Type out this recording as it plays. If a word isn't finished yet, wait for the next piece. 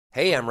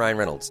Hey, I'm Ryan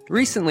Reynolds.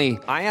 Recently,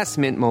 I asked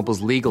Mint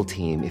Mobile's legal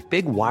team if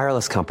big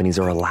wireless companies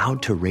are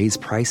allowed to raise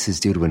prices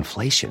due to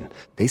inflation.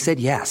 They said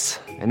yes.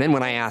 And then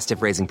when I asked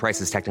if raising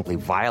prices technically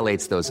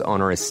violates those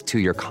onerous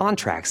two-year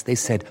contracts, they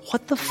said,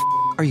 "What the f***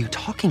 are you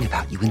talking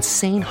about, you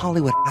insane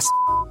Hollywood ass?"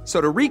 So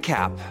to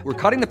recap, we're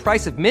cutting the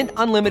price of Mint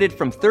Unlimited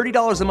from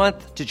 $30 a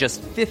month to just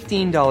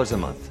 $15 a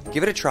month.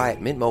 Give it a try at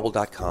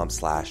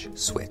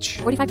mintmobile.com/switch.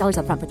 $45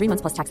 up front for 3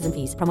 months plus taxes and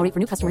fees. Promo rate for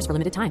new customers for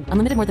limited time.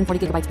 Unlimited more than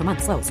 40 gigabytes per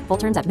month. Slows full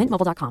terms at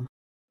mintmobile.com.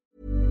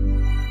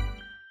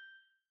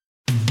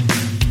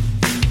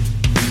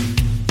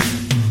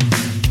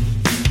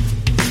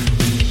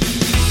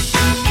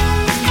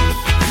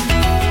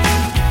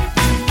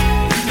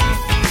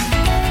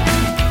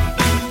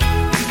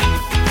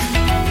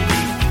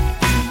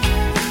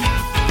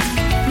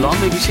 Blimey,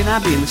 have you seen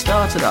Abby in the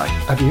Star today?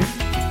 Have you?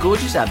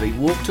 Gorgeous Abby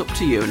walked up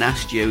to you and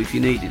asked you if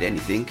you needed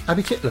anything.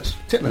 Abby Titmus?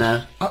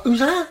 No. Who's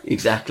that?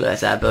 Exactly,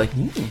 that's Abby.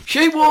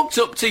 She walked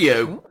up to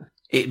you.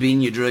 It'd be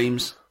in your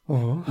dreams.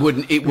 Oh.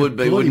 Wouldn't it? Would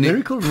be, wouldn't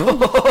miracle, it?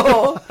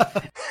 Miracle,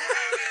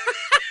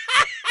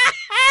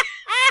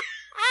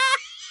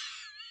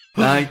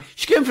 No,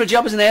 she's going for a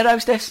job as an air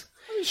hostess.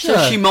 So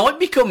she might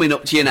be coming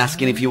up to you and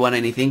asking if you want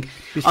anything.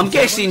 I'm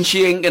guessing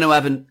she ain't going to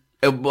have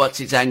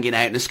it's hanging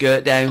out and a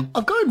skirt down.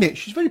 I've got to admit,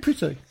 she's very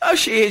pretty. Oh,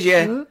 she is,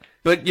 yeah.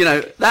 But, you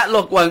know, that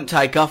look won't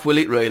take off, will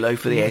it, really,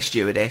 for the air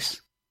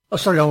stewardess? Oh,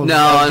 sorry, No,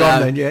 that's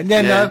right, yeah.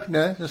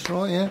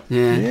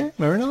 Yeah,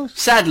 very nice.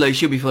 Sadly,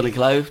 she'll be fully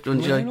clothed,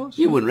 wouldn't she? Nice.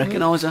 You wouldn't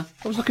recognise her.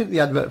 I was looking at the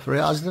advert for it,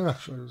 Asda,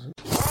 actually.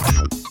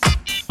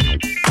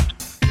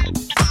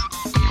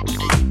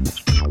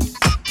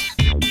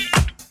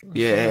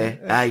 Yeah,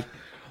 hey.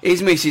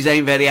 His missus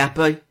ain't very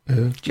happy.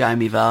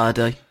 Jamie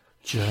Vardy.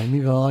 Jamie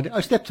Vardy. Oh,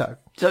 Steptoe.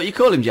 So you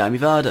call him Jamie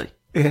Vardy?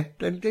 Yeah,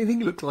 don't you think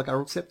he looks like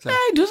Harold Steptoe? Yeah,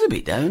 he does a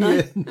bit, don't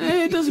he?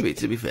 Yeah, he does a bit,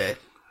 to be fair.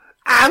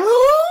 Harold?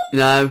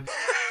 No.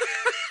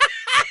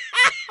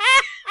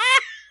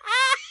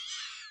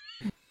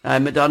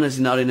 Madonna's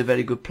not in a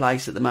very good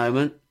place at the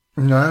moment.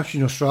 No, she's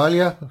in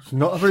Australia. It's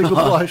not a very good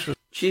place.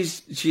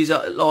 She's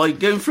like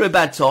going through a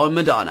bad time,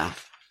 Madonna.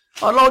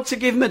 I'd like to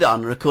give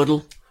Madonna a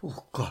cuddle.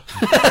 Oh, God.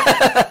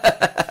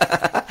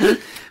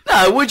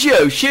 No, would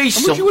you?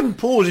 You wouldn't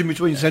pause in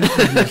between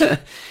sentences.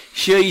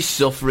 She's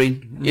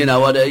suffering. You know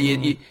what?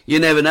 You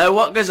never know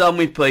what goes on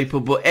with people,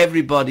 but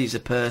everybody's a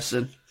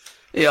person.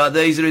 Yeah,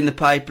 these are in the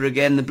paper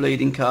again, the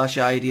bleeding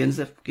Karshadians.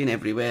 They're fucking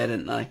everywhere,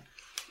 aren't they?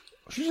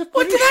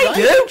 What do they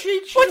do?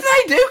 What do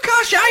they do,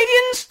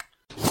 Karshadians?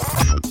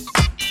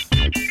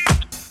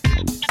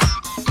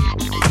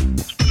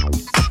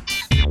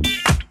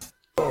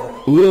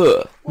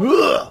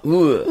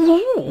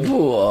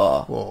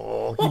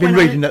 You've been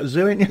reading that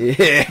zoo, haven't you?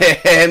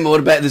 Yeah, more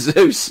about the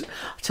Zeus. I'll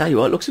tell you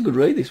what, it looks a good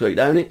read this week,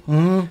 don't it?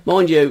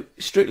 Mind you,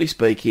 strictly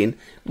speaking,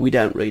 we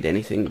don't read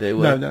anything, do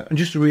we? No. And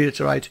just to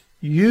reiterate,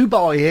 you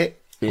buy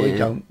it, or you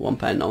don't.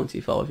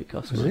 £1.95 it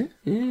costs. Is it?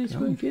 Yeah, it's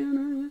worth,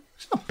 yeah.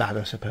 It's not bad,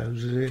 I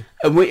suppose, is it?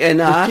 And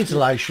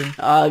titillation.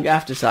 I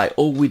have to say,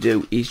 all we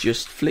do is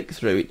just flick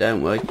through it,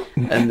 don't we?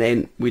 And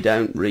then we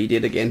don't read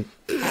it again.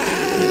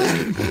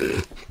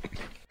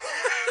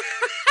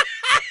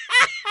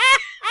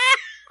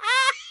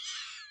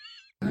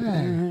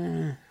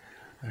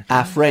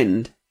 Our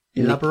friend...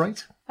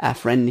 Elaborate. Our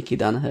friend Nikki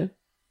Donoghue.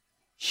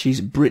 She's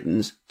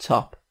Britain's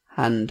top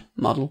hand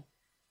model.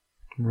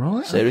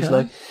 Right, seriously.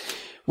 Okay.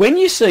 When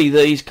you see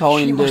these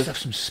She must have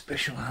some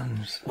special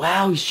hands.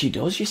 Wow, she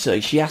does, you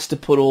see. She has to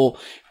put all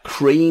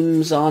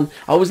creams on.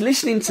 I was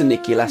listening to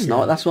Nikki last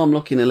night. That's why I'm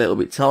looking a little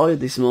bit tired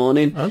this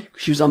morning. Oh?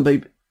 She was on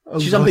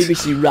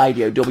BBC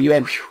Radio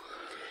WM.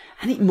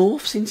 And it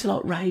morphs into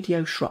like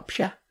Radio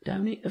Shropshire,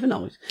 don't it? Of a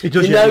noise. It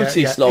does, you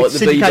notice like it's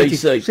the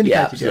BBC. Syndicated,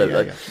 yeah,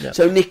 absolutely. Yeah.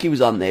 So Nikki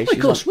was on there. Well,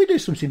 of course, we do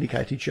some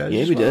syndicated shows.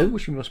 Yeah, we do.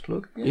 Which we must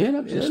plug. Yeah,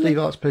 absolutely. Steve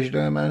Art's Pleasure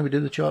Dome, man. We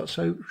did the chart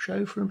show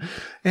from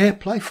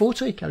Airplay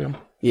 40. Carry on.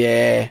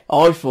 Yeah,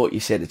 I thought you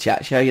said a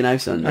chat show, you know,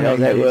 Sunday. I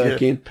was out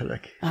working.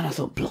 And I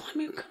thought,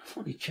 blimey, what kind of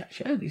funny chat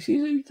show this is.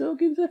 Who you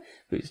talking to?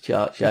 But it's a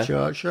chart show.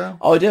 Chart show.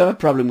 I do have a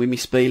problem with me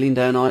spieling,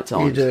 don't I, at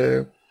times? You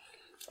do.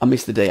 I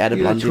missed the day. I had a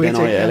blondie, didn't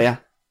I, earlier?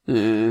 He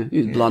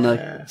was blondie.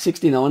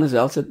 69 as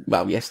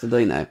well.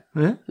 Yesterday now.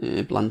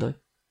 Yeah, blondie.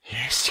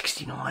 Yeah,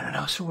 69. I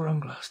know. I saw her on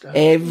Glasgow.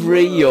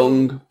 Every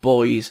young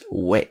boy's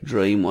wet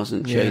dream,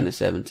 wasn't she, in the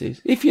 70s?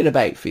 If you're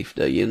about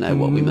 50, you know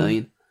what we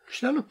mean.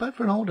 She don't look bad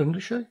for an old one,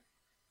 does she?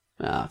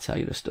 I'll tell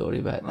you a story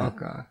about that.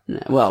 Okay. No,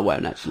 well, I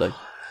won't, actually.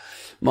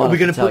 Are we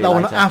going to put that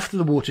one after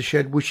the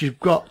watershed, which has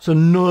got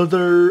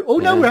another... Oh,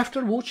 no, we're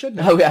after the watershed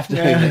now. Oh, we have to.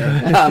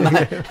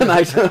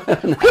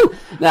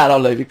 No, I'll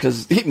leave it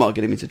because it might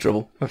get him into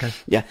trouble. Okay.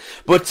 Yeah.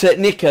 But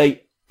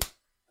Nikki,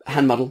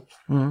 hand model.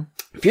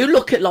 If you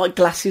look at, like,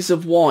 glasses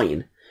of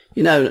wine,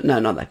 you know... No,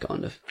 not that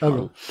kind of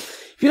model.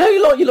 If you know,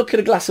 you look at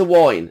a glass of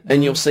wine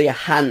and you'll see a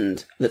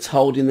hand that's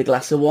holding the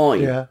glass of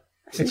wine. Yeah.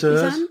 It's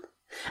hers. Hand.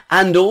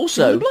 And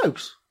also... The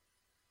blokes.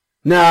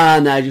 No, I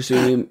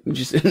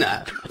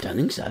don't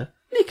think so.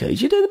 Nicky,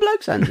 do you do the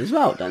bloke's hands as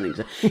well? I don't think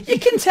so. You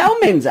can tell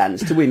men's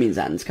hands to women's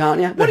hands,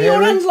 can't you? What are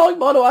your hands like,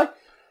 by the way?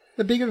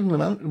 They're bigger than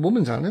the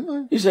woman's hand,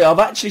 aren't they? You see, I've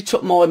actually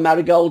took my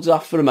marigolds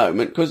off for a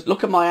moment, because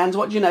look at my hands.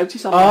 What do you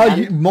notice on my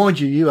hand? Mind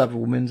you have a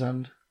woman's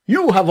hand.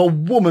 You have a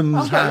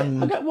woman's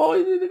hand.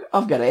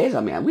 I've got hairs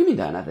on my hand. Women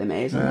don't have them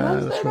hairs on their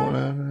hands. That's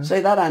right. See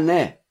that hand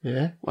there?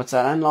 Yeah. What's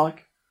that hand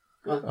like?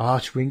 Oh,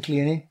 it's wrinkly,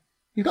 isn't it?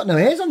 You've got no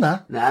hairs on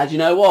that. Nah, do you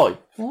know why?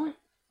 Why?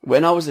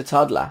 When I was a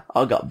toddler,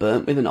 I got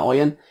burnt with an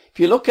iron. If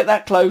you look at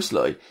that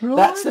closely,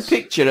 that's the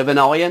picture of an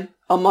iron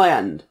on my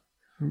hand.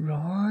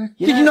 Right.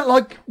 Did you not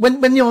like, when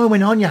the iron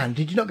went on your hand,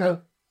 did you not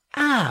go,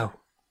 ow?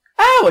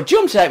 Ow, it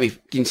jumps out of my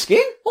fucking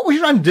skin. What was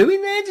your hand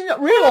doing there? Did you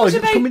not realise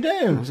it was coming I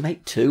down? was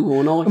about 2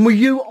 or 9. And were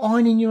you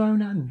ironing your own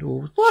hand?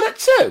 Or What, at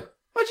 2?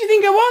 What do you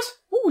think I was?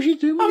 what was you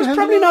doing? I was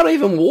probably not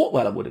even walk.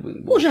 Well, I would have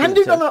been. What was your hand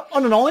doing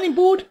on an ironing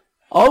board?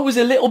 I was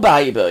a little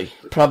baby,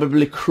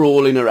 probably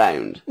crawling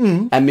around,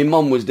 and my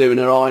mum was doing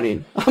her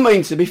ironing. I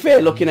mean, to be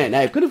fair, looking at it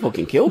now, could have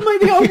fucking killed me.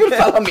 The iron could have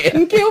fell on me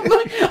and killed me.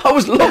 I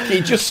was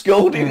lucky, just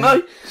scalding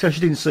me. So she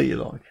didn't see you,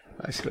 like,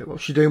 basically. What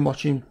was she doing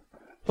watching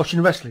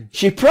the wrestling?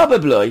 She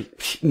probably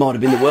might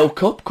have been the World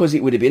Cup, because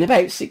it would have been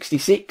about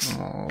 66.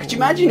 Could you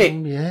imagine it?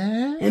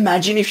 Yeah.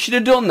 Imagine if she'd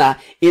have done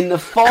that in the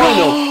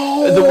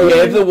final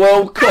of the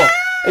World Cup,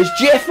 as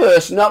Jeff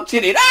Hurst knocked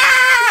it in.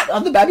 Ah!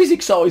 And the baby's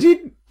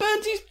excited.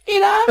 Burnt his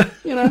arm,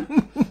 you know.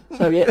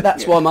 So yeah,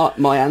 that's why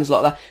my hand's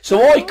like that.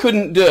 So I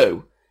couldn't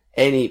do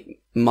any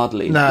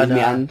modelling with my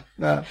hand.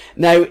 No.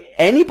 Now,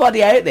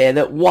 anybody out there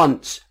that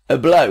wants a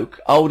bloke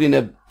holding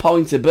a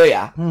pint of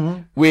beer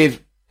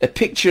with a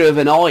picture of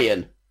an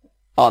iron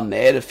on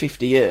there of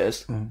 50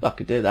 years, I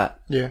could do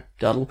that. Yeah.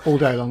 Doddle. All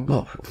day long.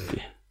 Oh,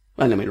 yeah.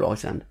 Only my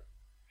right hand.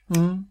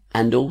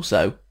 And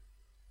also,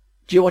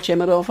 do you watch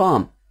Emmerdale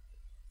Farm?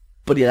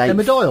 Buddy,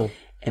 Emmerdale?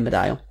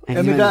 Emmerdale.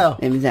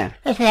 Emmerdale.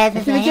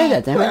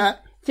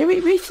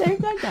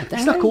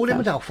 It's not called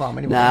Emmerdale Farm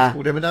anymore. Nah. It's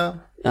called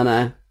Emmerdale. I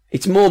know.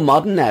 It's more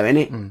modern now, isn't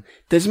it?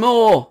 There's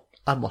more.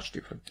 I've watched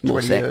it for More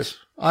 20 sex. years.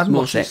 I've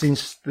More watched sex. it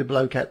since the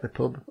bloke at the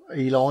pub,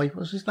 Eli,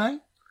 what's his name?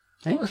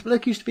 Hey? What was the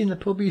bloke who used to be in the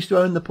pub? He used to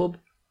own the pub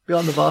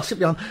behind the basket,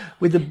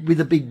 with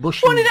the big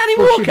bushy. Wasn't it Danny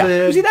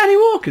Walker? Was it Danny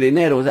Walker in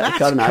there, or was that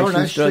the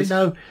Coronation Street?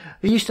 No,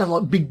 he used to have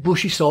like big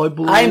bushy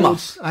sideboards.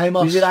 Amos.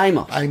 Was it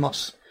Amos?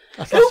 Amos.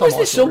 That's Who was the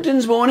time I saw it.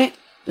 Sugdens, wasn't it?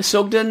 The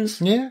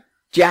Sugdens? Yeah.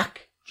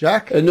 Jack.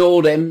 And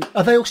all them.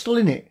 Are they all still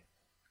in it?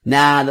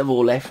 Nah, they've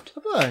all left.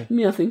 Have they?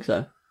 Yeah, I think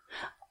so.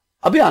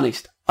 I'll be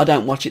honest, I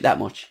don't watch it that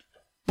much.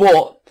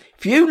 But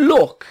if you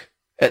look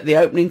at the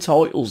opening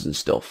titles and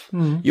stuff,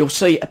 you'll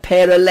see a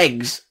pair of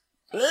legs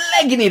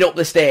legging it up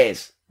the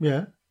stairs.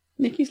 Yeah.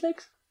 Nikki's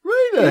legs.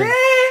 Really? Yeah.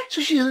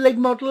 So she's a leg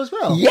model as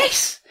well?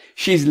 Yes.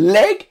 She's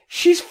leg,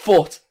 she's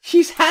foot,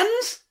 she's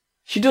hands.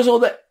 She does all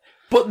that.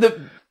 But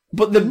the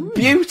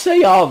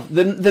beauty of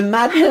the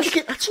madness. How did you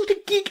get that sort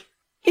of gig?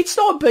 It's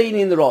like being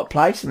in the right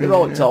place at the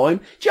right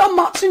time. John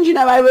Motson, do you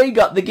know how he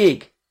got the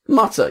gig?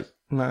 Motty.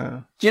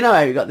 No. Do you know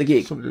how he got the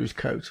gig? Something to do with his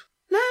coat.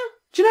 No.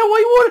 Do you know why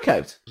he wore a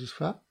coat? Was his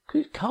fat?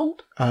 Because it's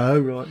cold. Oh,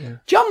 right, yeah.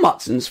 John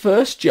Motson's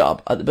first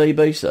job at the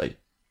BBC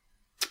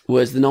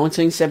was the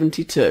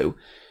 1972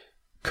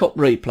 Cup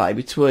replay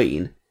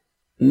between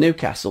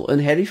Newcastle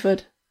and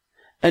Hereford.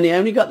 And he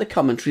only got the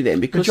commentary then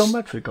because... The John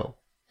Radford goal?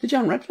 The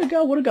John Radford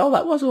goal. What a goal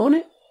that was, wasn't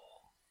it?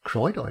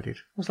 Cried, I did.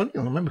 I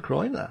remember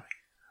crying that.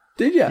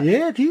 Did you?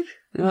 Yeah, I did.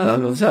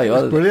 Oh, I'll tell you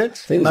what. Brilliant. I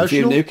think there's a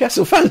few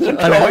Newcastle fans that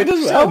cried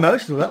as well. So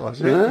emotional that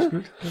was. Yeah, that's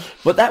good.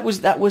 But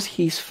that was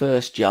his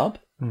first job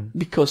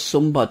because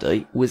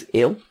somebody was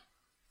ill.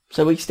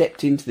 So he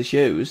stepped into the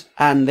shoes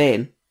and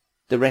then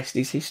the rest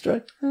is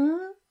history.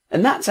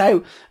 And that's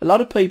how a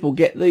lot of people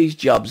get these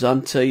jobs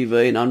on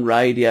TV and on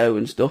radio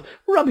and stuff.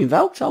 Robin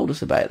Valk told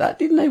us about that,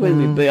 didn't he, when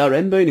we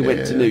BRM Boone? He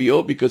went to New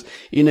York because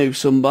he knew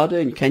somebody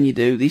and can you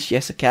do this?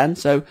 Yes, I can.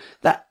 So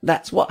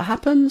that's what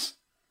happens.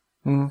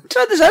 So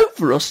there's hope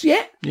for us,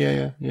 yeah?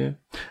 Yeah.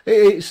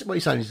 It's what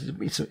you're saying is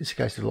it's a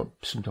case of like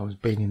sometimes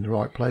being in the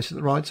right place at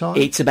the right time.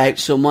 It's about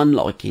someone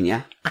liking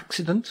you.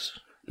 Accidents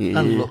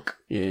and luck.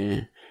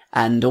 Yeah.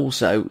 And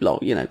also,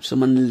 like, you know,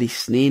 someone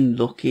listening,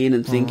 looking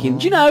and thinking,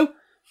 do you know,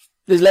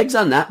 there's legs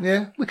on that.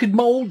 Yeah, we could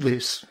mould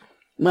this.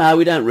 Well,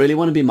 we don't really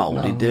want to be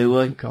moulded, do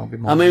we? We can't be I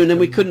moulded. mean, then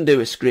we couldn't do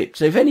a script.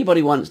 So if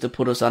anybody wants to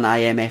put us on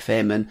AM,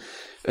 FM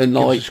and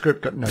like, a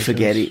script, got no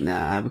forget chance. it,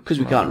 nah, because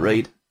we can't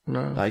read,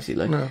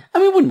 basically. No.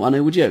 And we wouldn't want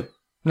to, would you?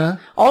 No.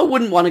 I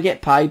wouldn't want to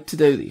get paid to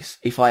do this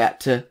if I had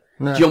to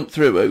jump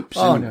through hoops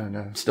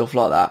and stuff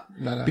like that.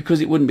 No. Because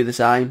it wouldn't be the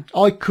same.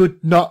 I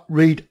could not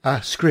read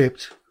a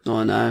script.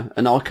 I know,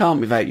 and I can't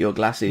without your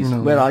glasses.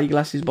 Where are your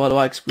glasses, by the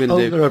way? 'Cause we're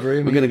going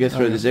to go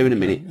through the zoo in a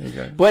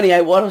minute. But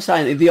anyhow, what I was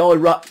saying, the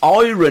irony, right,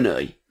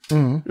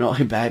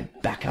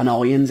 back on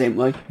irons, ain't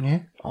we? Yeah.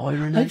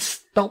 Irony. It's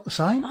spelt the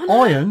same.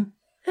 Iron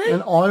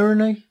and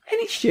irony.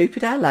 And it's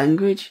stupid, our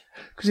language.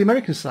 Because the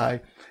Americans say,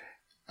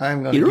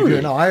 I'm going to give you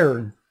an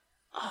iron.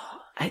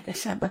 They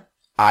say, We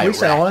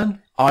say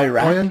iron.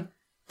 Iraq. Iron.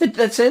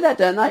 They say that,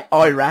 don't they?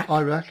 Iraq.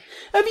 Have you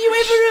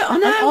ever... I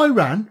know. And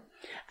Iran.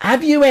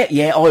 Have you ever...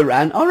 Yeah,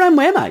 Iran. Iran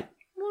where, mate?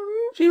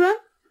 Iran.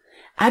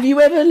 Have you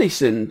ever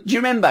listened... Do you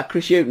remember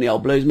Chris Hughton, the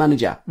old Blues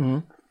manager?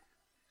 Have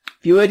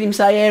you heard him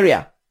say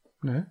area?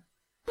 No.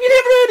 You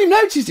never heard him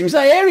notice him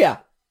say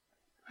area.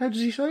 How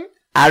does he say it?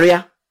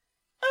 Area.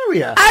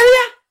 Area.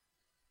 Area.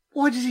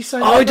 Why does he say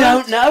that? I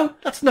don't know.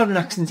 That's not an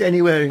accent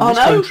anywhere in I this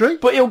know, country.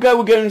 but he'll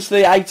go into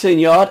the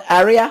 18-yard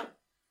area.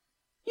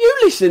 You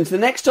listen to the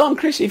next time,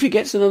 Chris, if he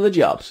gets another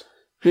job.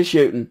 Chris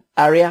Houghton,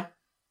 area.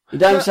 He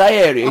don't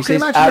say area, he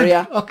says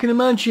area. I can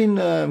imagine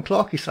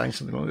Clarkie saying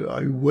something like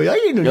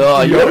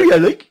that. Area,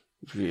 like.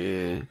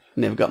 Yeah,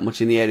 never got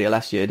much in the area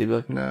last year, did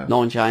we? No.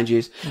 9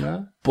 changes.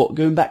 No. But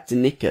going back to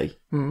Nikki,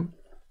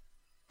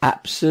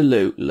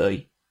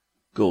 absolutely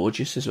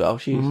gorgeous as well,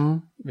 she is.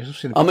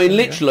 Yes, I mean,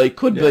 literally,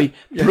 could be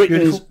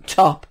Britain's beautiful.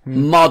 top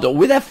model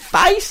with her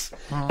face.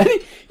 And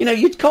you know,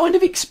 you'd kind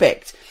of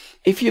expect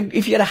if you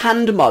had a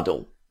hand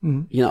model,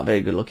 you're not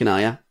very good looking, are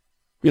you?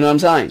 You know what I'm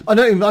saying? I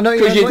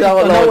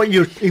know what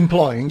you're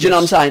implying. Do you know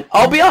what I'm saying?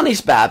 I'll be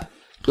honest, Bab.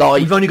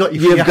 Like, You've only got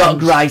you've got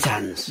great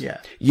hands. Yeah.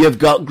 You've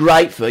got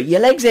great foot. Your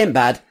legs ain't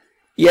bad.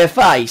 Your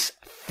face,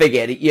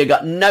 forget it. You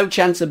got no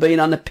chance of being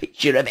on a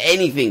picture of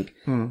anything.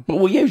 But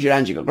we'll use your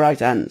hands. You've got great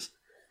hands.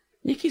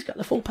 Nikki's got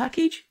the full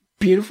package.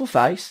 Beautiful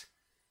face.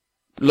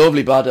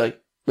 Lovely body.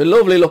 A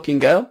lovely looking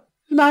girl.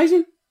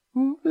 Amazing.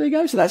 There you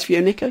go. So that's for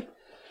you, Nikki.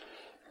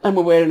 And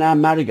we're wearing our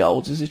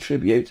marigolds as a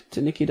tribute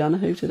to Nikki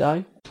Donahue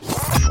today.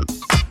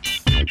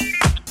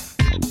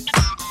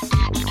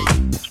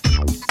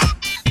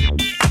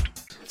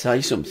 Tell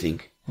you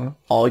something.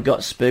 I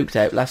got spooked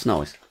out last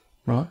night.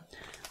 Right.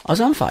 I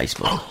was on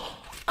Facebook.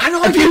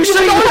 Have you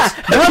seen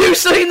that? Have you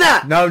seen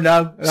that?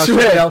 No.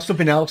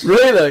 Something else.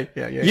 Really?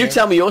 Yeah. You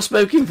tell me you're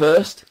spooking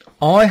first.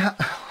 I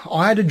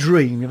had a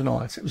dream the other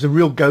night. It was a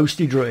real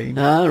ghosty dream.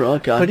 Oh,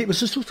 right, okay. But it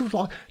was a sort of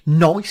like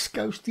nice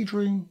ghosty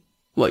dream.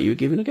 What, you were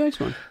giving a ghost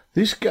one?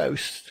 This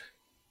ghost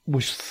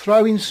was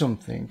throwing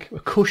something, a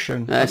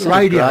cushion, That at the sounds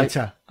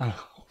radiator. And,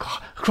 oh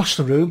God, across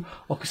the room,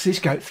 I could see this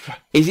ghost.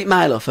 Is it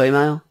male or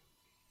female?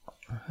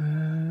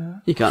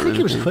 You can't I think remember.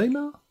 it was a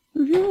female.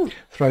 Yeah.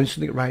 Throwing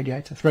something at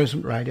radiator,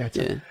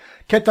 Yeah.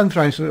 Kept on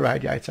throwing something at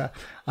radiator.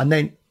 And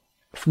then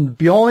from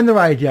behind the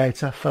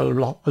radiator fell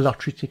a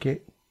lottery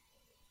ticket.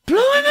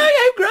 Blimey,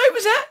 how great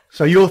was that?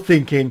 So you're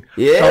thinking,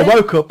 Yeah. So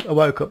I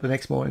woke up the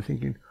next morning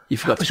thinking, You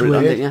forgot that to was put it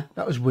on, weird. didn't you?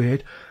 That was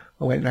weird.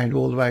 I went round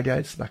all the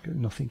radiators, back at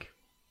nothing.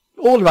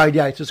 All the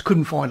radiators,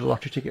 couldn't find a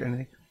lottery ticket or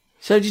anything.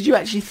 So did you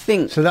actually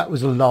think... So that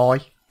was a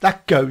lie.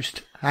 That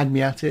ghost had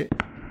me at it.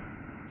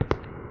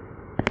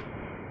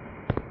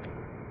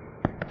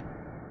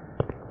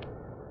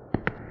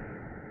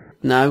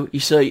 No, you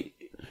see,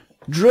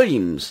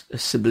 dreams are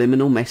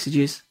subliminal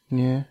messages.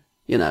 Yeah.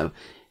 You know.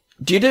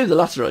 Do you do the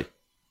lottery?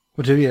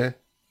 What do you?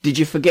 Did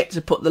you forget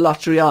to put the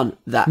lottery on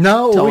that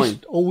No, time?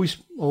 always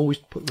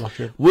put the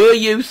lottery. Were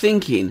you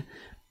thinking,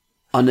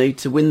 I need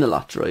to win the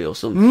lottery or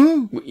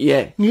something?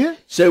 Yeah. Yeah.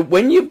 So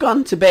when you've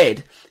gone to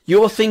bed,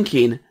 you're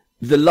thinking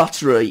the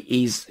lottery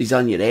is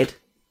on your head.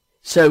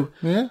 So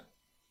Yeah.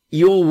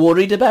 you're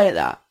worried about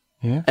that.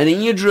 Yeah. And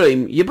in your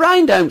dream, your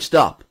brain don't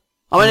stop.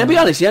 I mean, I'll be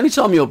honest, the only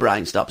time your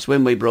brain stops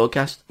when we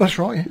broadcast. That's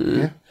right,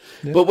 yeah.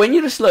 But when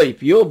you're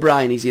asleep, your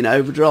brain is in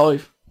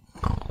overdrive.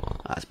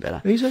 That's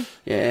better. Easy.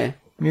 Yeah.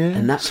 Yeah.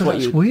 And that's so what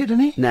that's you... weird,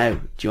 isn't it? Now, do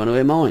you want to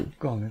hear mine?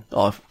 Go on then.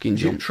 I fucking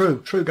Is it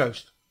jumped. true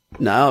ghost?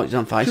 No, it's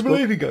on Do you Facebook.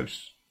 believe in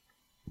ghosts?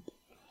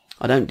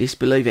 I don't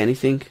disbelieve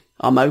anything.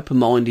 I'm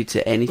open-minded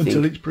to anything.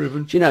 Until it's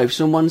proven. Do you know, if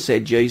someone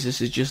said Jesus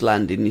has just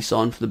landed and he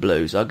signed for the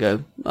Blues, I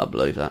go, I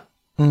believe that.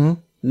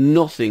 Mm-hmm.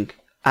 Nothing.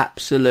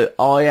 Absolute.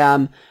 I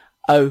am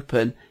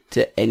open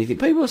to anything.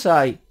 People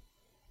say,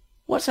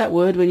 what's that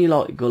word when you're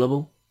like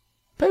gullible?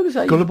 People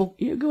say, Gullible?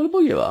 You're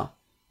gullible, you are.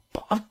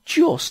 But I've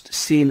just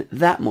seen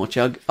that much.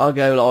 I go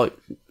like,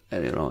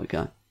 right,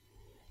 okay.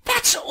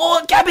 That's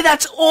all, Gabby,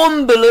 that's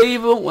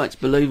unbelievable. Well, it's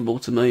believable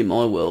to me in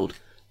my world,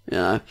 you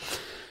know.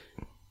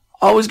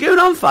 I was going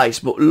on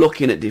Facebook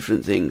looking at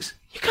different things.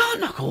 You can't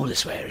knock all the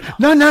swearing off.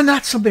 No,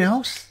 that's something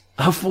else.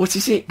 Oh,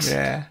 46?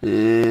 Yeah.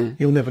 Yeah.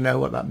 You'll never know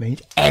what that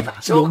means. Ever.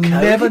 You'll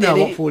never know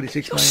what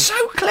 46 You're means.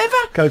 so clever.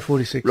 Code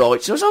 46.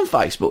 Right, so I was on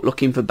Facebook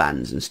looking for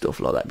bands and stuff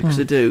like that because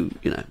I do,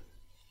 you know.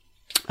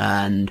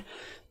 And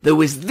there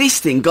was this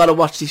thing, gotta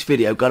watch this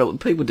video,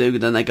 people do,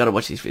 then they gotta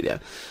watch this video.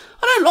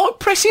 I don't like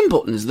pressing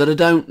buttons that I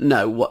don't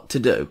know what to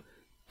do.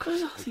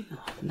 Because I think,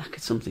 I've knackered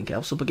something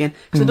else up again.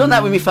 Because I've done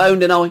that with my phone,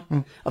 didn't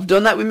I? I've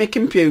done that with my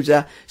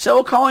computer. So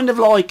I kind of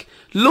like,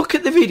 look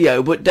at the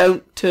video, but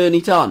don't turn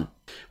it on.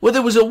 Well,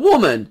 there was a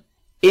woman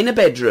in a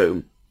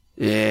bedroom.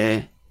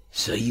 Yeah.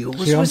 So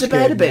yours was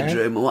about a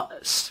bedroom.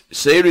 What?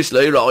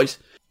 Seriously, right?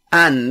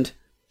 And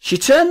she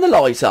turned the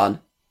light on,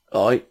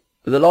 right?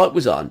 The light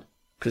was on,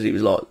 because it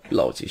was like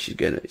lighty, she's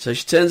getting it. So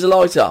she turns the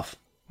light off,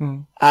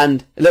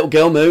 and a little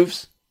girl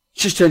moves.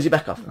 She just turns it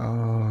back off.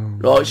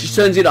 Right, she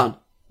turns it on.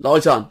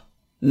 Light on.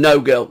 No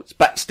girl. It's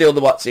back still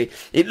the what's it.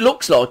 It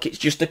looks like it's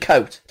just a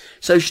coat.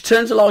 So she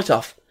turns the light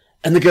off,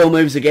 and the girl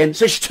moves again.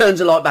 So she turns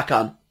the light back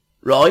on.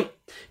 Right?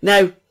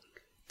 Now,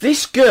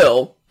 this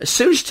girl, as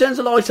soon as she turns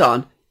the light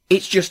on,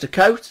 it's just a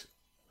coat.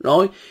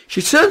 Right?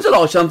 She turns the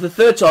light on for the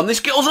third time. This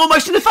girl's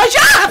almost in the face.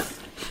 Ah!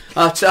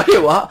 I'll tell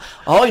you what,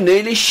 I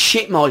nearly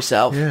shit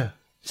myself. Yeah.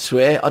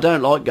 Swear, I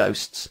don't like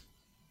ghosts.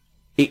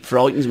 It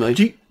frightens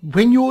me.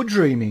 When you're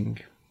dreaming,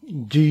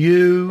 do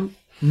you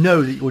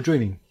know that you're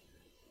dreaming?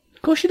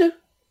 Of course you do.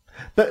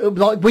 But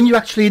like when you're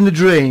actually in the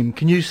dream,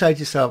 can you say to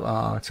yourself,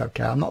 "Oh, it's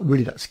okay. I'm not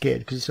really that scared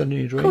because it's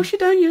only a dream." Of course you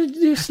don't.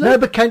 You're asleep. No,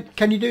 but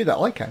can you do that?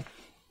 I can.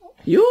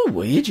 You're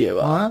weird, you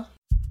are.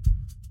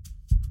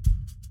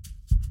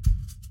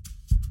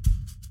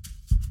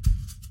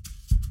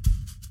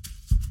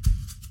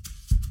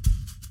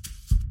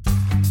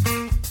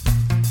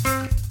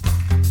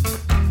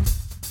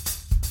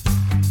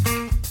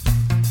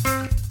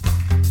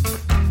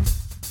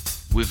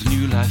 With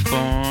new life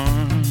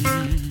born,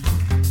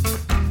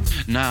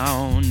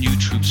 now new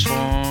troops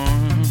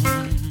form.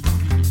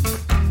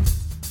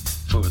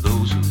 For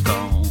those who've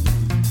gone,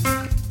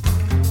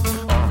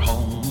 our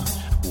home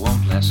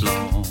won't last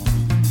long.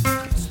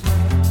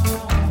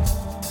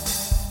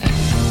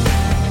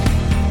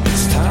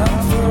 It's time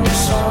for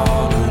us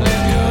all to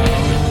let go.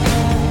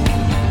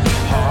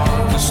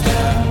 Harvest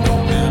and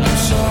open our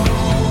soul.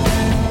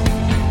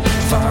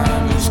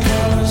 Find those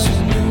colors in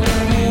you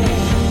and me.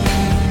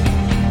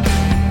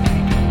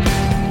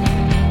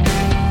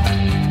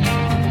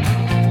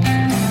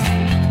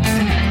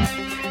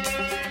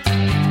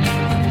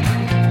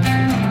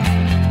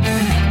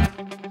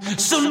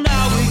 So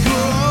now we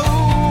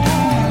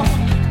grow.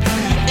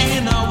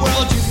 In our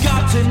world you've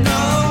got to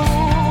know.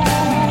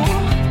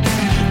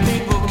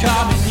 People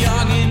coming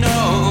young and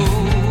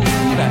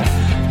old,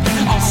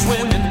 all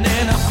swimming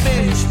in a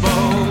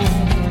fishbowl.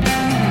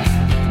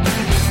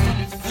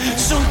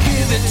 So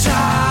give it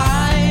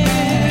time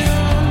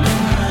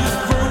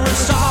for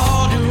us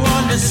all to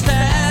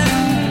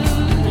understand.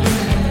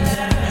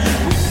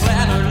 We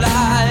plan our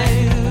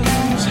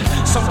lives,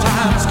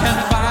 sometimes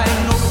can't find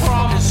no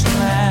promised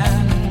land.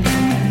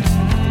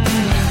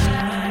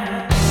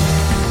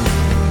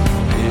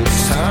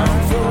 Time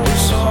for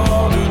us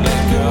all to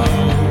let go.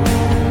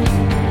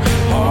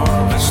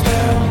 Harvest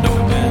and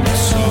open the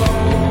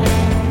soul.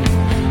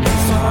 And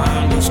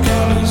find those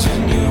colors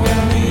in you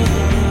and me.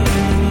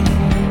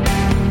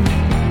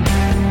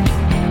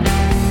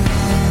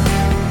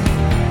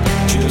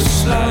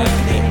 Just like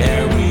the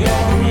air we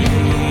all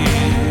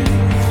breathe,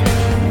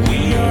 we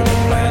are the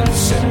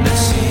plants and the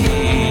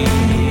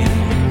seed.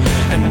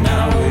 And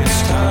now it's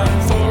time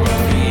for a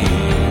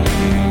meal.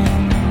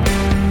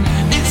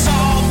 It's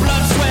all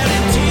blood, sweat,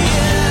 and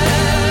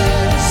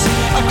tears.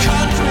 Our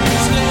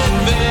country's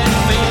living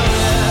fear.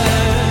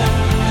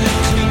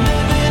 Clean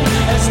living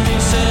has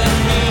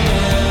disappeared.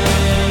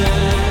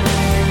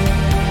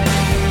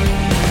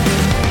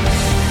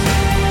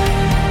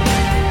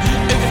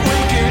 If we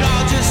could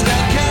all just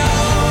let go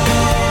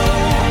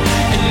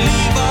and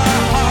leave our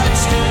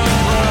hearts to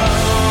grow,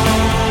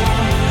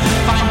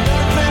 find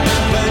work in a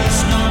place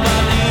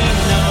nobody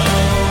knows.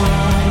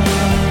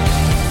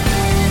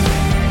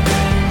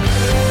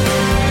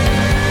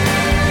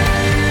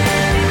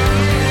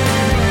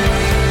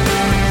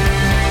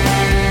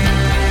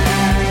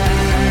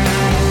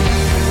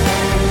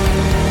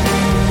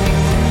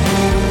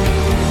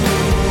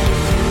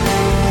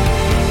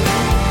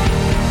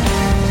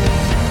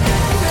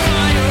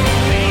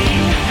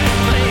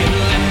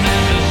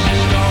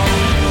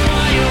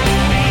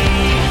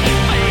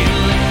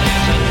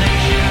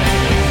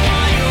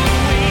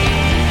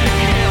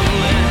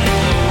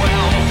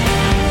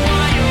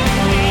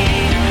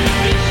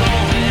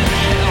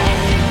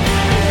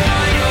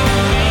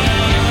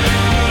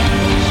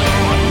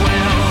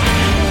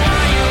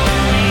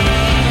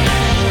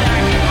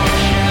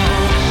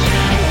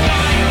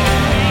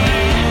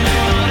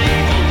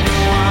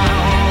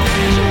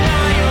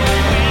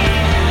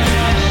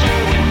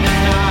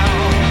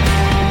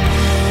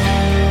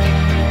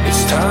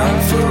 It's time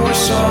for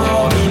us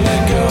all to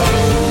let go.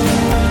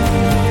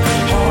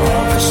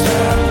 Harvest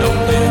and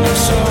open our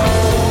soul.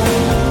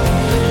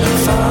 And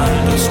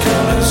find those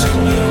colors in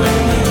you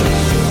and me.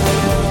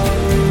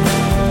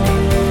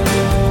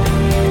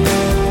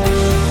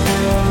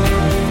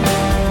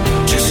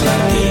 Just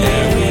like the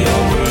air we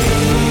all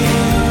breathe,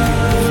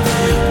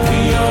 we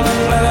are the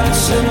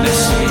plants and the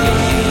seed.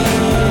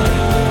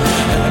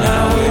 And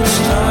now it's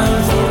time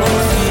for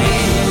our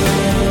feet.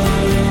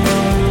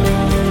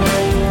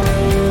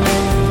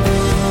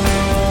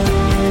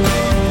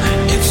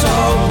 It's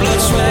all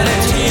blood, sweat,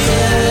 and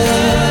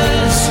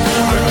tears.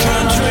 Our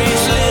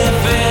country's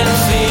living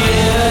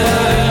fear.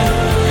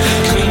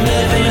 Clean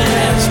living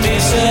has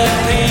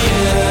disappeared.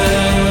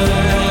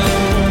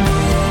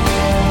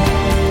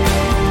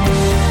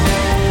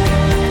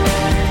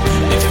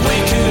 If we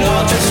could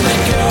all just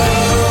let go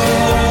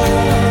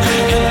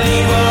and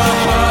leave our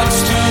hearts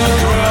to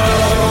grow,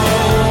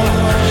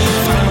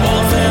 find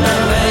warmth in a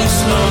place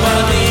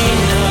nobody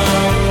knows.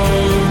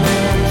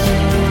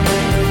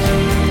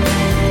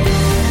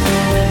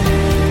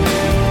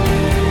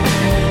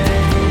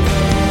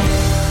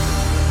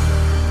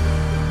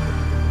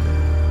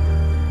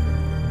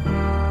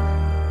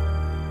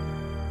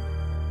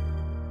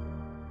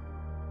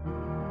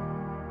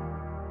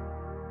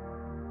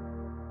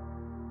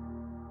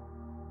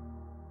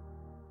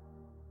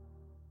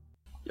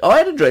 I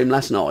had a dream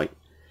last night.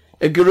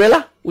 A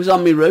gorilla was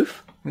on my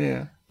roof.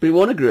 Yeah. But it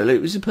wasn't a gorilla,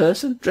 it was a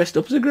person dressed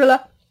up as a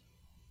gorilla.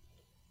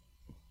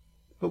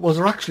 But was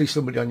there actually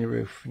somebody on your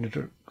roof?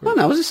 Well,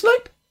 no, I was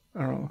asleep.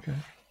 Oh, okay.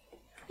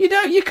 You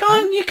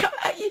can't.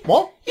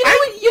 What? You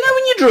know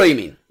when you're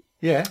dreaming?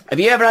 Yeah. Have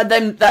you ever had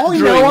that I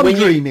dream know I'm when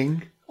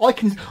dreaming. I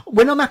can,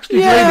 when I'm actually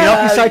dreaming,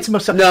 I can say to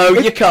myself... No,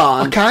 you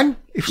can't. I can.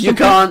 You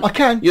can't. I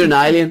can. You're an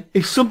alien.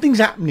 If something's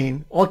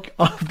happening,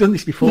 I've done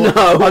this before.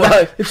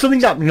 No. If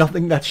something's happening, I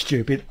think that's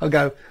stupid. I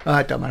go,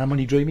 don't matter, I'm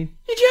only dreaming.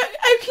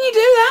 How can you do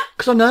that?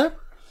 Because I know.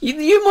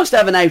 You must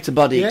have an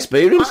out-of-body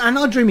experience. And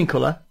I dream in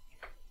colour.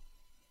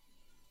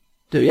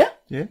 Do you?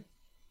 Yeah.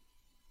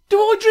 Do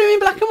I dream in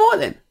black and white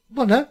then?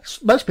 Well, no.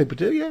 Most people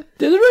do, yeah.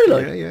 Do they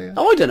really? Yeah.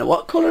 Oh, I don't know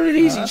what colour it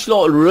is. It's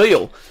like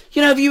real.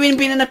 You know, have you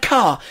been in a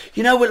car?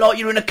 You know, like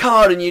you're in a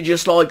car and you're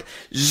just like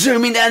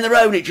zooming down the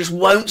road and it just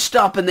won't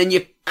stop and then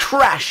you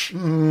crash.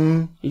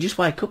 You just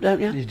wake up,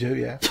 don't you? You do,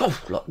 yeah.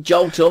 Like,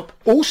 jolt up.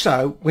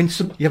 Also, when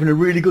you're having a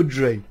really good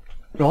dream,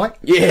 right?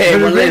 Yeah. You're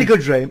having a really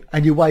good dream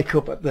and you wake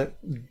up at the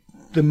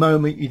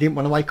moment you didn't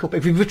want to wake up.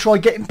 If you ever try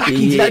getting back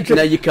into that dream...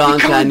 No, you can't,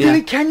 can you? Do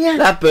it, can you?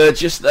 That bird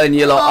just... And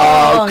you're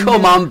like,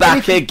 come on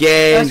back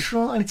again. That's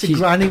right. And it's a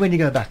granny when you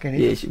go back in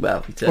it.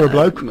 Yeah, or a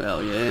bloke.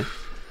 Well, yeah.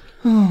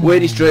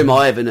 Weirdest dream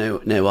I ever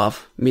knew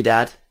of, my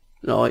dad,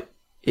 right,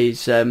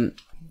 is... I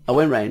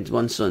went round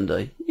one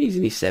Sunday. He's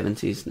in his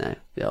 70s now,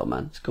 the old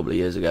man. It's a couple of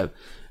years ago.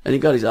 And he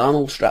got his arm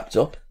all strapped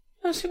up.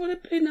 I said, what have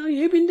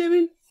you been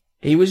doing?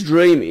 He was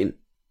dreaming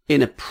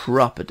in a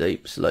proper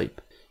deep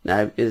sleep.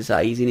 Now, as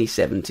I say, he's in his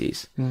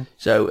 70s.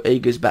 So he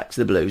goes back to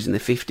the Blues in the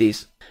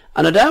 50s.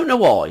 And I don't know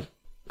why,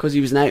 because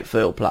he was an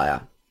outfield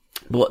player.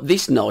 But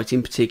this night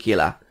in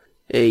particular,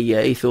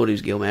 he thought he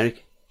was Gil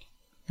Merrick.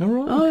 All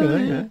right,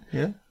 okay,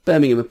 yeah.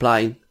 Birmingham are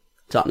playing,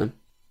 Tottenham.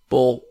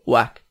 Ball,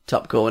 whack,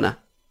 top corner.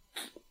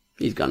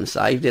 He's gone and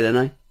saved it,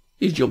 hasn't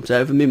he? He's jumped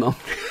over me mum.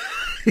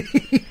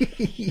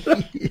 He's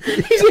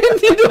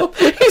ended up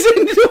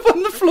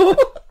on the floor.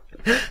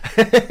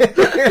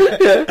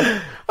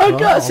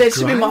 I said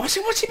to me, Mum, I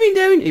said, what's he been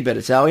doing? He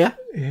better tell you.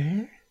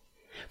 Yeah.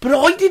 But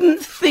I didn't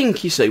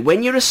think, you see,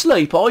 when you're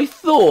asleep, I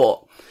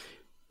thought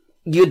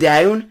you're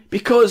down,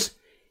 because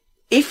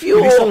if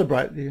you're... Did he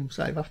celebrate the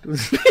save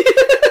afterwards?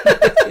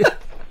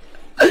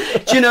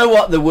 Do you know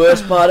what the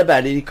worst part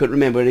about it? He couldn't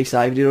remember whether he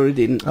saved it or he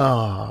didn't.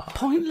 Oh.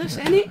 Pointless,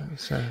 isn't it?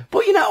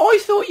 But, you know, I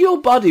thought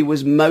your body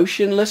was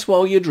motionless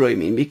while you're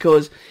dreaming,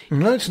 because...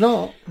 No, it's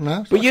not.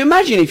 No. But you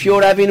imagine if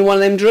you're having one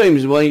of them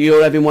dreams, when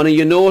you're having one of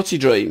your naughty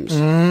dreams,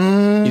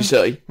 you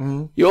see,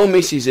 your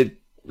missus would,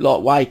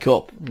 like, wake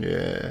up.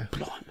 Yeah.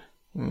 Blimey.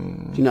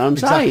 Do you know what I'm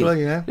saying?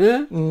 Exactly, yeah.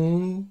 Yeah?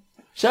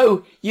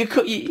 So,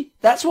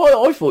 that's why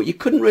I thought you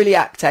couldn't really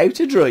act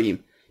out a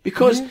dream,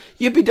 because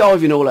you'd be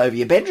diving all over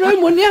your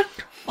bedroom, wouldn't you?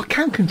 I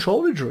can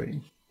control a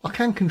dream. I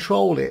can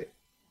control it.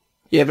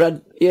 If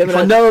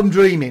I know I'm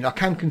dreaming, I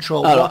can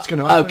control what's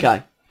going to happen.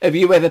 Okay. Have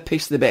you ever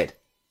pissed the bed?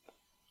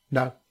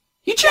 No.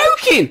 You're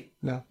joking?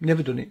 No,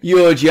 never done it.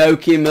 You're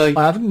joking me.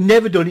 I haven't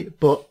never done it,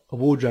 but a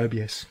wardrobe,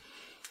 yes.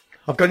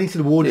 I've gone into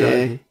the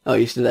wardrobe. Yeah. I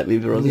used to let me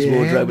brother's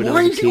wardrobe when I was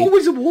a Why is kid. it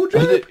always a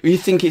wardrobe? You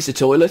think it's a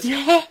toilet?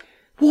 Yeah.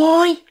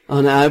 Why?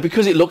 I know,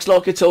 because it looks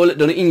like a toilet,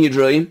 doesn't it, in your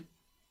dream?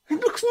 It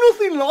looks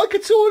nothing like a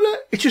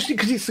toilet. It's just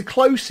because it's the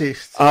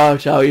closest. I'll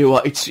tell you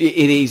what, it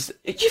is.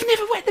 You've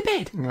never wet the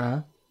bed?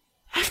 No.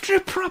 After a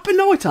proper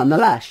night on the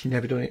lash?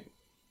 Never done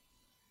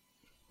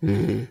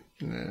it.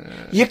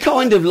 You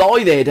kind of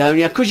lie there, don't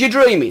you? Because you're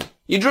dreaming.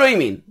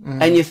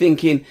 And you're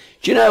thinking,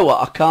 do you know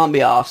what? I can't be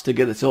arsed to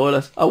get the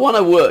toilet. I want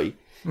to wee,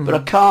 but I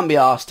can't be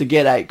arsed to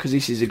get out because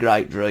this is a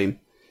great dream.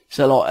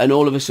 So, like, and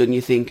all of a sudden you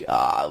think,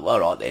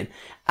 all right then.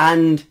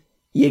 And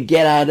you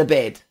get out of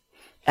bed.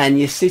 And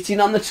you're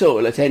sitting on the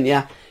toilet, and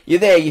you're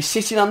there, you're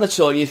sitting on the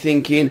toilet, you're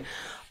thinking,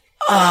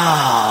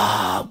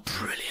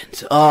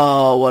 brilliant.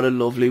 Oh, what a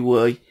lovely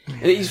wee.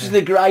 And it's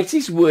the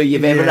greatest wee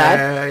you've ever had.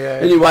 Yeah.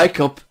 And you wake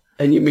up,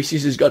 and your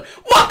missus has gone,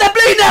 what the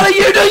bleeding hell are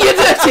you doing, you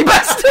dirty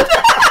bastard?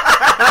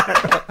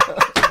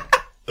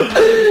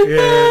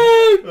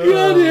 Oh,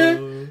 God, yeah.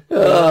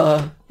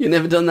 Oh, you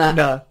never done that?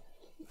 No.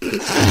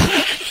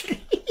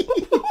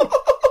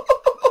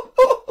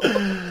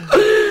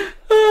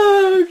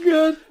 Oh,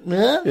 God.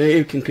 Yeah?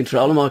 You can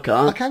control them, I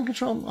can't. I can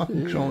control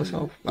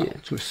myself. Well,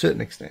 to a certain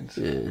extent.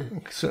 Yeah.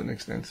 A certain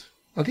extent.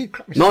 I did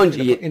crap myself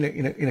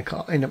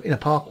in a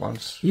park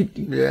once.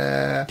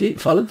 Yeah.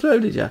 Did follow through,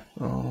 did you?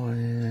 Oh,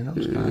 yeah, not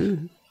as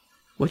bad.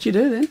 What'd you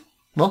do then?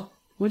 What?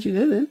 What'd you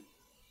do then?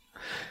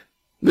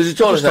 Was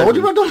the toilet told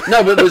you open? what I'd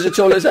done. No, but was the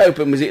toilet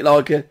open? Was it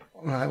like a...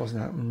 No, it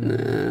wasn't that.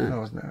 No, it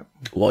wasn't that.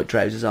 White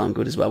trousers aren't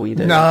good as well when you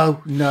do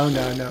No.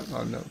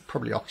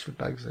 Probably Oxford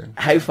bags then.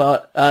 How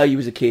far... you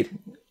was a kid.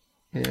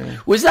 Yeah.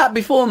 Was that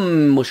before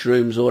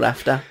mushrooms or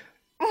after?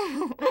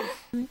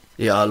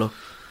 Yeah, look.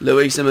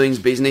 Louisa means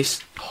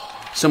business.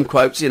 Some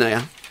quotes in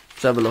here.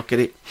 Let's have a look at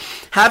it.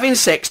 Having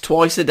sex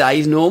twice a day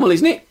is normal,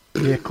 isn't it?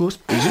 Yeah, of course.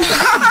 Having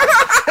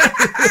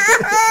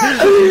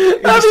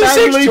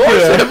sex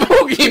twice a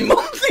fucking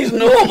month is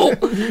normal.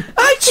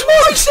 Hey,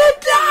 twice a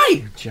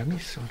day! Jammy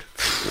sod.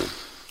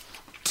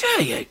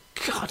 Dear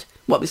God.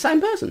 What, the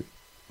same person?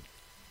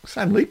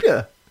 Sam leap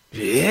year.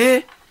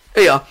 Yeah.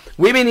 Yeah.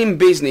 Women in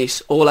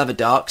business all have a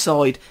dark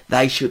side.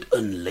 They should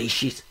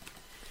unleash it.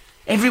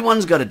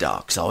 Everyone's got a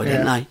dark side,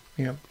 haven't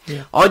they?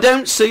 Yeah. I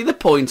don't see the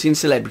point in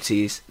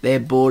celebrities. They're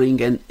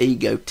boring and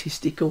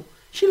egotistical.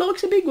 She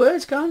likes the big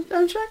words,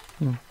 don't she?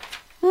 Yeah.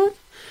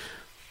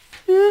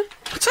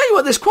 I'll tell you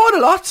what, there's quite a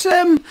lot.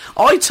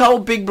 I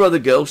told Big Brother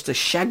girls to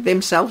shag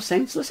themselves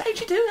senseless. How'd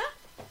you do that?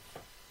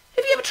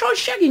 Have you ever tried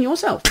shagging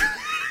yourself?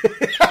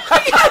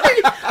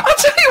 I'll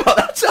tell you what,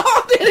 that's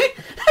hard, isn't it?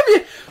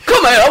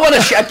 Come here, I want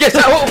to shag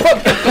yourself.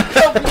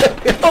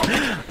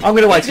 I'm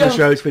going to wait till the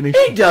show's finished.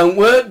 It don't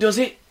work, does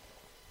it?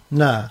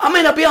 No. I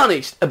mean, I'll be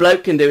honest, a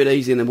bloke can do it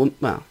easy in a woman.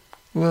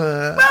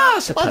 Well, I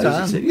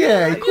suppose it's...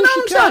 Yeah, you know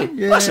what I'm saying?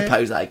 Yeah. I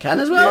suppose they can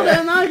as well,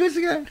 don't they? Of course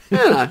they can.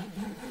 You know,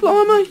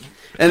 blimey.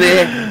 And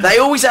they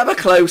always have a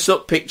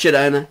close-up picture,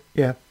 don't they?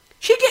 Yeah.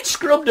 She gets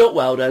scrubbed up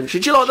well, don't she?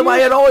 Do you like the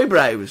way her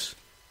eyebrows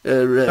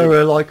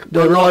like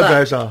the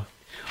eyebrows are?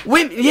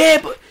 Women, yeah,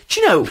 but do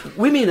you know,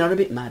 women are a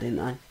bit mad, aren't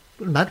they?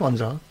 The mad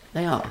ones are.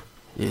 They are.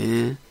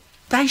 Yeah.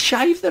 They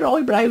shave their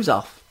eyebrows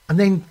off. And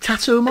then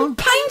tattoo them on.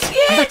 Paint, And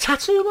yeah. they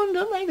tattoo them on,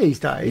 don't they, these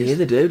days? Yeah,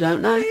 they do,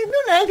 don't they? I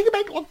don't know anything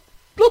about...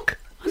 Look,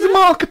 there's a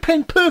marker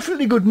pen,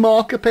 perfectly good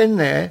marker pen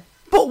there.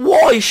 But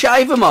why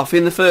shave them off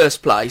in the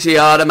first place? He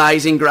had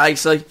Amazing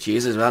Gracie. She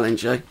is as well, isn't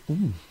she?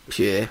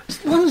 Yeah.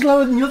 One's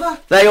lower than the other.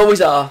 They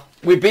always are.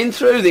 We've been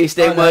through this,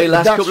 didn't we,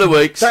 last couple of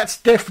weeks?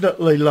 That's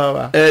definitely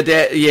lower.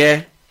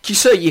 Yeah. You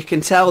see, you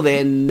can tell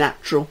they're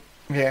natural.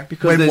 Yeah.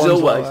 Because when there's one's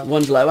always... lower.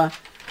 One's lower.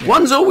 Yeah.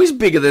 One's always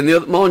bigger than the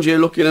other. Mind you,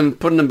 looking and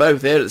putting them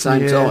both there at the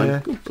same time.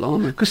 Good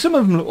blimey. Because some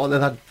of them look like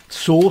they've had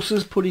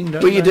saucers put in,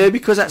 don't Well, they? you do,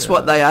 because that's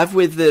what they have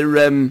with their...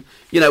 when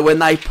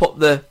they put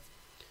the...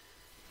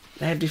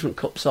 They have different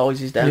cup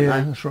sizes, don't Yeah,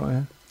 they? that's right,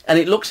 yeah. And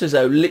it looks as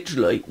though,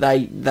 literally,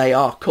 they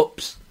are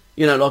cups.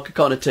 You know, like a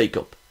kind of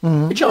teacup.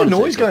 Mm-hmm. There's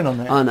noise going on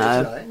there. I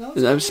know.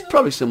 It's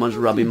probably someone's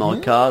robbing my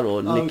car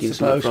or nicking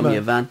something from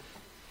your van.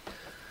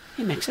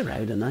 He makes a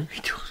road, doesn't he?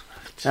 He does.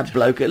 That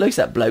bloke, at least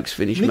that bloke's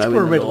finished Needs mowing to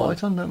put a the red lawn.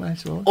 light on, don't they?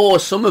 As well? Or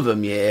some of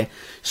them, yeah.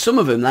 Some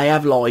of them, they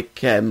have like,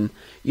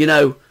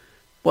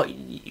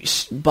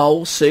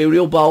 bowls,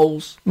 cereal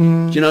bowls. Do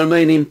you know what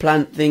I mean?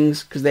 Implant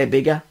things, because they're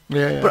bigger.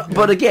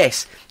 But I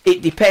guess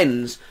it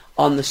depends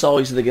on the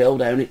size of the girl,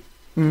 don't it?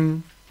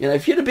 Mm. You know,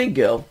 if you're a big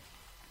girl,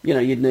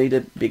 you'd need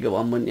a bigger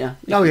one, wouldn't you?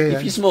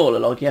 If you're smaller,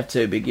 like you have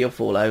too big, you'll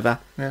fall over.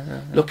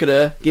 Look at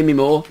her. Give me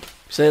more.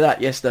 See that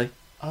yesterday?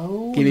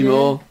 Oh, give me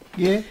more.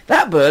 Yeah.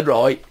 That bird,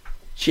 right?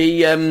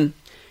 She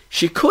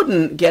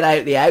couldn't get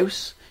out the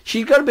house.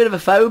 She's got a bit of a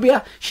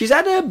phobia. She's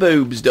had her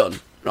boobs done,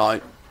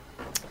 right?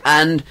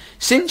 And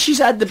since she's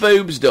had the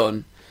boobs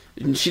done,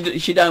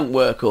 she don't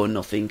work or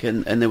nothing,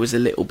 and there was a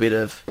little bit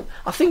of...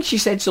 I think she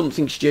said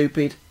something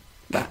stupid.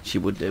 That she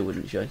would do,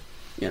 wouldn't she?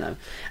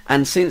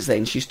 And since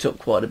then, she's took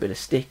quite a bit of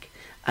stick,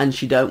 and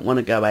she don't want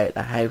to go out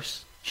the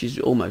house. She's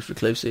almost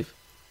reclusive.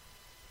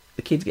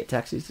 The kids get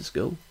taxis to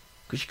school,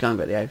 because she can't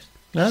go out the house.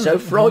 She's so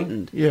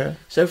frightened. Yeah.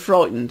 So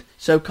frightened.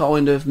 So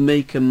kind of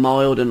meek and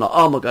mild and like,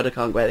 oh my God, I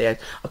can't go out of the house.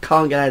 I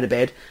can't get out of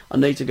bed. I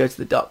need to go to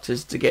the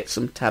doctors to get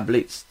some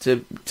tablets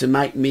to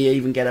make me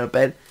even get out of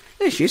bed.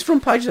 There she is,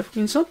 front page of the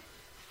fucking Sun.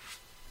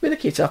 With a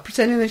kit off,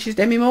 pretending that she's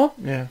Demi Moore.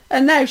 Yeah.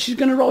 And now she's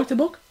going to write a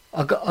book.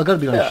 I got to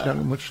be honest, she don't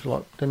look much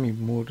like Demi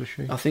Moore, does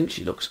she? I think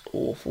she looks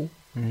awful.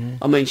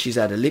 I mean, she's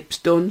had her lips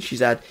done.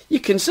 She's had...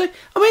 You can see...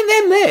 I mean,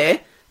 them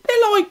there,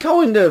 they're like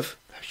kind of...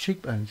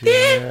 Cheekbones.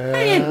 Yeah,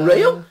 they ain't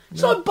real.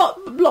 It's like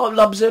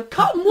lobs of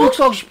cotton wool. Looks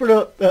like she's put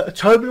a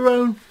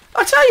Toblerone.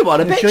 I tell you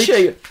what, I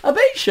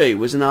bet she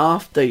was an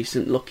half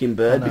decent looking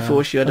bird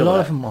before she had a all lot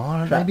that of them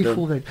are. crap Maybe done.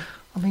 before they.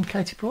 I mean,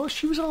 Katie Price,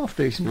 she was half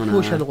decent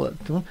before she had all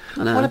that done.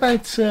 What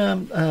about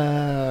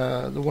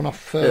the one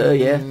off? Yeah,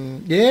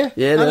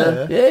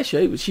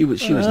 she was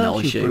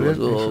nice. She was. brilliant,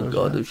 Oh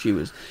God, she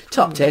was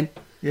top 10.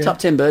 Yeah. Top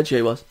 10 bird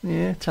she was.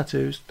 Yeah,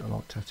 tattoos. I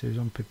like tattoos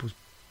on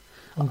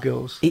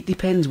girls. It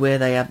depends where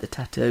they have the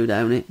tattoo,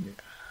 don't it?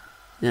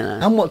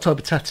 Yeah. And what type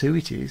of tattoo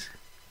it is.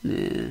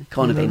 Yeah,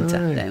 kind of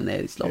intact down there.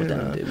 It's like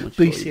don't do much.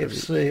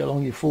 BCFC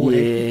along your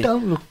forehead. Yeah.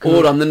 Don't look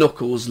good. Or on the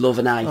knuckles, love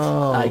and hate,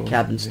 Oh,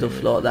 cab and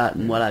stuff like that,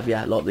 and what have you,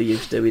 like they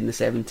used to in the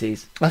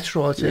 70s. That's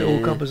right. Yeah. All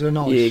coppers are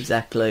nice. Yeah,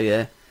 exactly.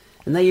 Yeah,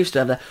 and they used to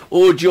have that,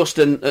 or just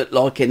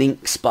like an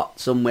ink spot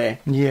somewhere.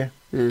 Yeah.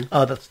 Yeah.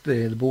 Oh, that's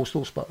the ball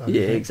store spot. Though,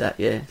 Yeah,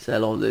 exactly. Yeah, so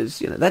like there's,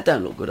 that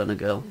don't look good on a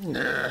girl.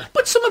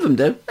 But some of them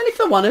do. And if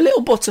they want a little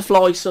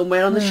butterfly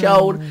somewhere on the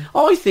shoulder,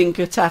 I think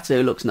a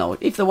tattoo looks nice.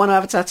 If they want to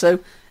have a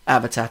tattoo,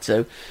 have a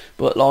tattoo.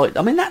 But like,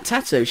 I mean, that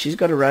tattoo, she's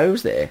got a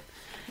rose there,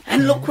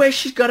 and look where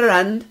she's got her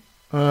hand.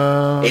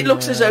 It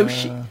looks as though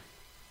she.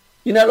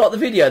 Like the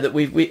video that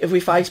we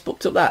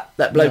Facebooked up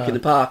that bloke in the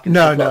park and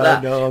stuff like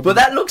that. No. But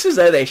that looks as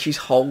though there she's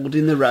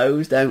holding the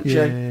rose, don't she?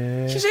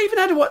 Yeah. She's even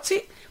had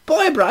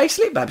buy a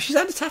bracelet, babe. She's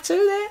had a tattoo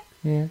there.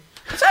 Yeah.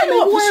 I tell you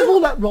what, why have all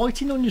that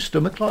writing on your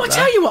stomach like that? I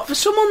tell you what, for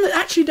someone that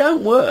actually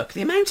don't work,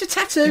 the amount of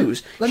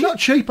tattoos... They're not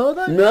cheap, are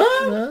they?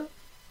 No.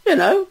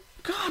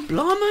 God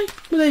blimey.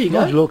 Well, there you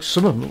go. Look,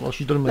 some of them look like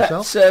she's done them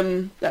herself.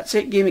 That's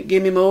it.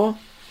 Give me more.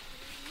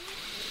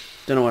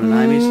 Don't know what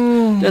her name is.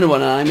 Don't know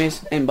what her name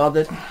is. Ain't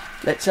bothered.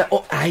 Let's.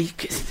 Hey,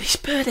 this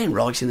bird ain't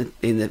right in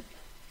the.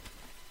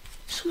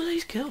 Some of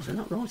these girls are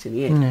not right in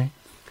the head. No.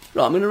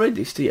 Right, I'm going to read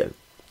this to you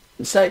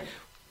and say,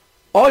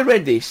 I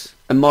read this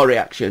and my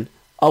reaction.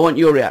 I want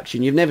your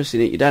reaction. You've never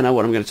seen it. You don't know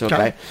what I'm going to talk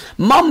about.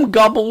 Mum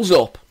gobbles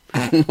up.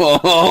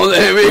 Oh,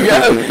 there we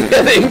go.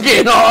 You're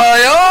thinking,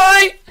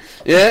 oi.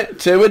 Yeah,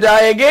 2 a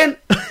day again.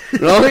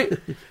 Right?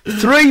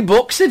 3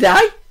 books a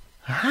day.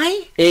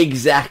 Hey?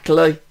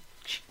 Exactly.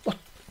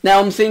 Now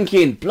I'm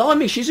thinking,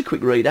 blimey, she's a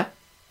quick reader.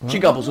 She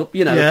gobbles up,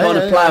 kind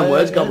of play on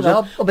words, gobbles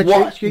up.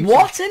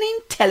 What an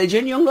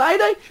intelligent young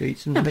lady.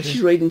 But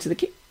she's reading to the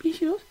kids.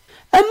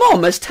 Her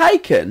mum has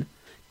taken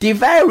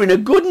devouring a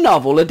good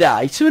novel a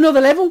day to another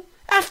level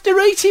after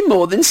eating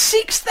more than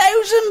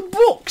 6,000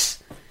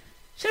 books.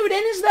 So it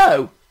ends as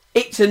though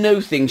it's a new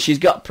thing. She's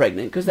got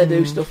pregnant because they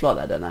do stuff like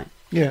that, don't they?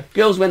 Yeah.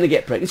 Girls when they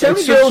get pregnant. So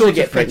many girls that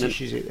get pregnant.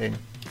 Fetish is it then?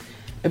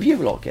 Have you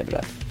ever ever had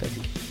a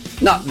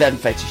fetish? Not them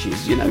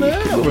fetishes, No,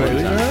 not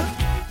really, no.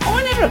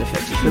 I never had a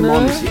fetish for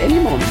Mondays. Any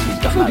Mondays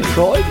got married.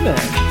 Cried, man.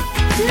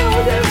 Yeah,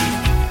 I do.